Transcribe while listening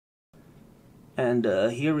And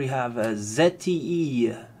here we have a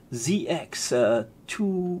ZTE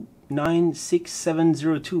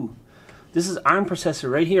ZX296702. This is ARM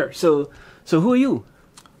processor right here. So who are you?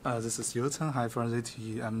 This is Yu Chen. Hi from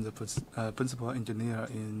ZTE. I'm the principal engineer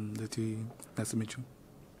in ZTE. Nice to meet you.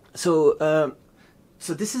 So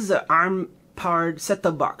this is an ARM powered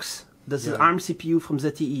set-top box. This is ARM CPU from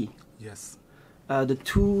ZTE. Yes. The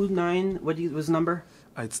 29, what was the number?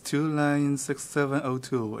 It's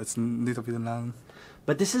 296702. It's a little bit long.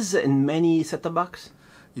 But this is in many set-top box?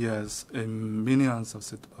 Yes, in millions of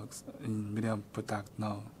set-top box, in million product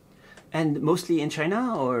now. And mostly in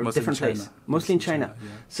China or Mostly different in China. place? Mostly in China.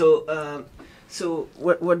 Yeah. So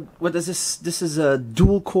what does this? This is a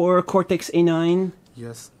dual-core Cortex-A9.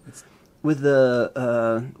 Yes, it's with the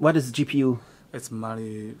what is the GPU? It's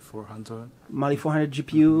Mali 400. Mali 400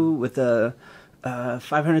 GPU with a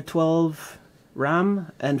 512 RAM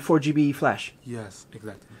and 4 GB flash. Yes,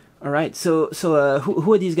 exactly. All right. So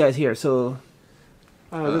who are these guys here? So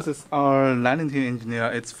this is our landing team engineer.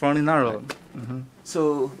 It's from Linaro.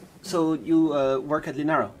 So you work at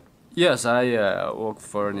Linaro? Yes, I work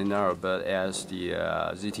for Linaro, but as the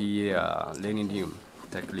ZTE Landing Team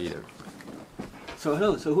tech leader. So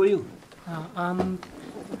hello. So who are you?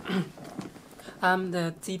 I'm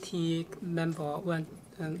the ZTE member.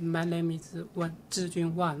 My name is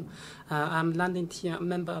Zhijun Wang. I'm landing team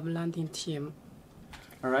member of landing team.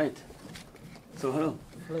 All right. So hello.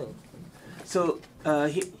 Hello. So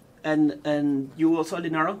and you also at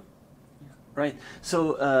Linaro? Right.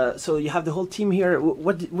 So so you have the whole team here.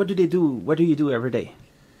 What do they do? What do you do every day?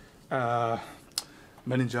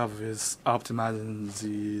 Main job is optimizing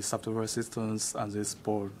the software systems on this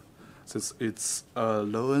board. Since it's a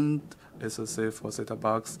low-end SoC for set-top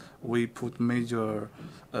box, we put major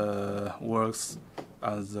works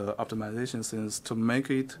on the optimization things to make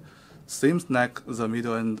it seems like the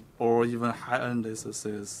middle-end or even high-end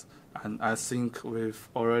SoCs. And I think with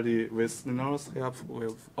Linaro's help,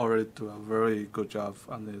 we've already done a very good job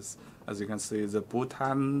on this. As you can see, the boot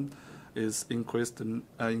time is increased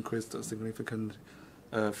significantly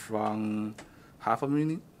from half a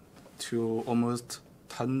minute to almost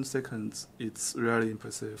 10 seconds. It's really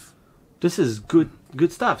impressive. This is good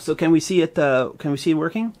stuff. So can we see it? Can we see it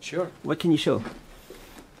working? Sure. What can you show?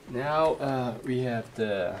 Now we have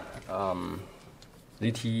the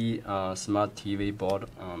ZTE SmartTV board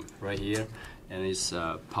right here, and it's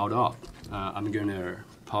powered off. I'm gonna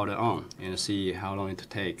power it on and see how long it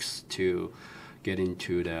takes to get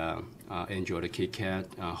into the Android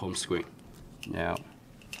Kitkat home screen. Now,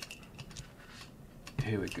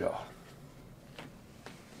 here we go.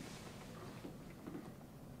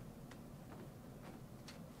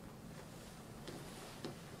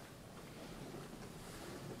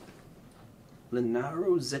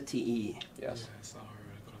 Linaro ZTE. Yes. It's our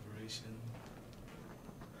collaboration.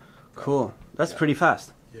 Cool. That's pretty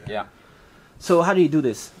fast. Yeah. So how do you do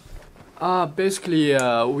this? Basically,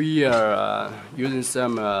 we are using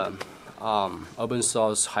some open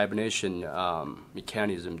source hibernation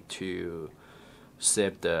mechanism to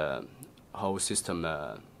save the whole system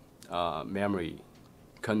memory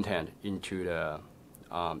content into the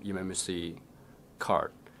eMMC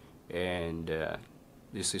card, and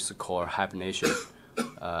this is called hibernation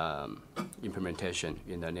implementation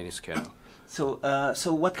in the Linux kernel. So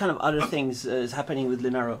so what kind of other things is happening with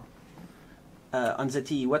Linaro on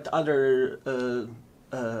ZTE? What other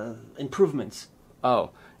improvements?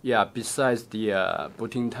 Oh, yeah, besides the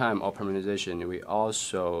booting time optimization, we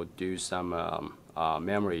also do some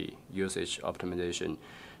memory usage optimization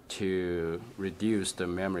to reduce the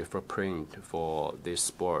memory footprint for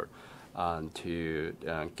this board and to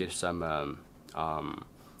get some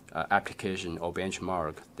application or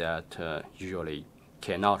benchmark that usually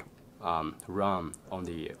cannot run on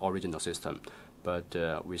the original system. But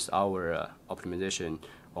with our optimization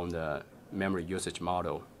on the memory usage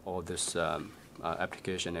model, all this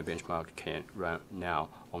application and benchmark can run now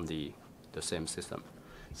on the same system.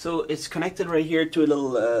 So it's connected right here to a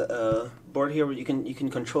little board here where you can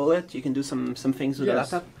control it. You can do some things with the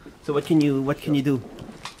laptop. So what can you do?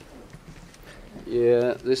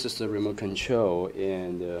 Yeah, this is the remote control,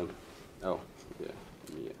 and oh yeah,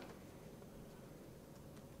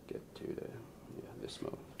 get to the this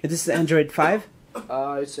mode. This is Android 5.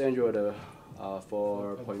 It's Android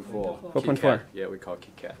 4.4. 4.4. Yeah, we call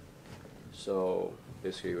KitKat. So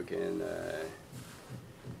basically, we can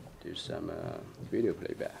do some video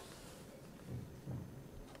playback,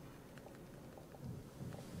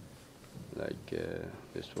 like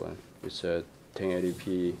this one. It's a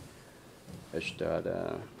 1080p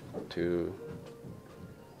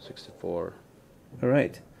H.264. All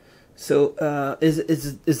right. So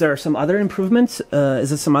is there some other improvements? Is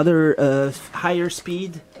there some other higher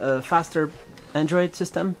speed, faster Android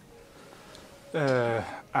system?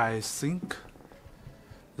 I think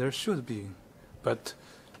there should be, but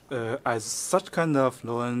as such kind of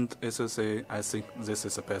low-end SoC, I think this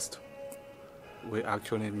is the best. We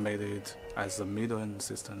actually made it as a middle-end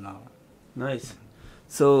system now. Nice.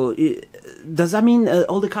 So does that mean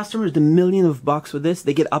all the customers, the million of bucks with this,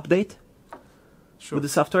 they get update? Sure. With the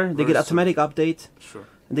software? They get automatic update? Sure.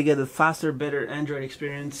 And they get a faster, better Android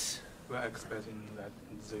experience? We're expecting that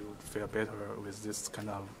they would feel better with this kind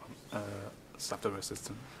of software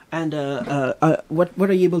system. And what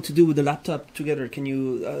are you able to do with the laptop together? Can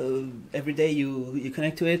you every day you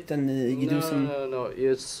connect to it and you do some? No.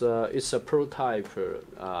 It's a prototype, for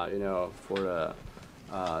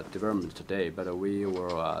development today. But we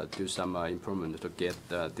will do some improvement to get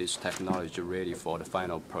this technology ready for the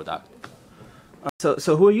final product.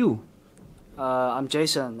 So who are you? I'm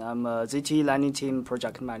Jason. I'm a ZTE Landing Team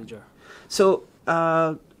project manager. So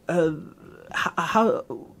how's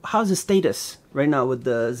the status right now with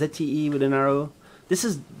the ZTE with Linaro? This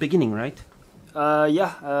is beginning, right?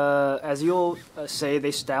 As you say,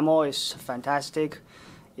 this demo is fantastic,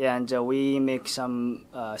 and we make some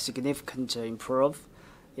significant improve,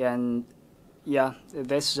 and yeah,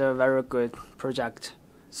 this is a very good project.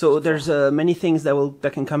 So there's many things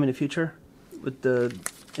that can come in the future with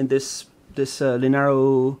this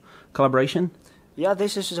Linaro collaboration. Yeah,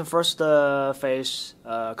 this is the first phase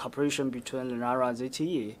cooperation between Linaro and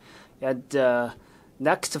ZTE. And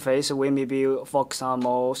next phase, we maybe focus on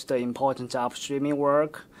most important upstreaming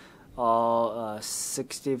work or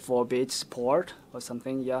 64-bit support or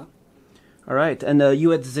something, yeah. All right, and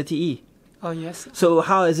you at ZTE. Oh, yes. So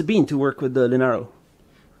how has it been to work with the Linaro?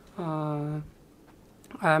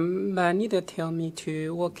 My leader tell me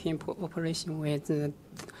to work in cooperation with the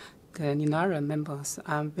Linaro members.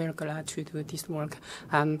 I'm very glad to do this work,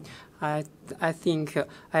 and I think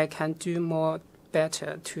I can do more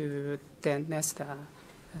better to the next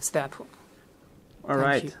step. All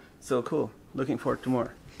right, so cool. Looking forward to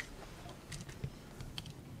more.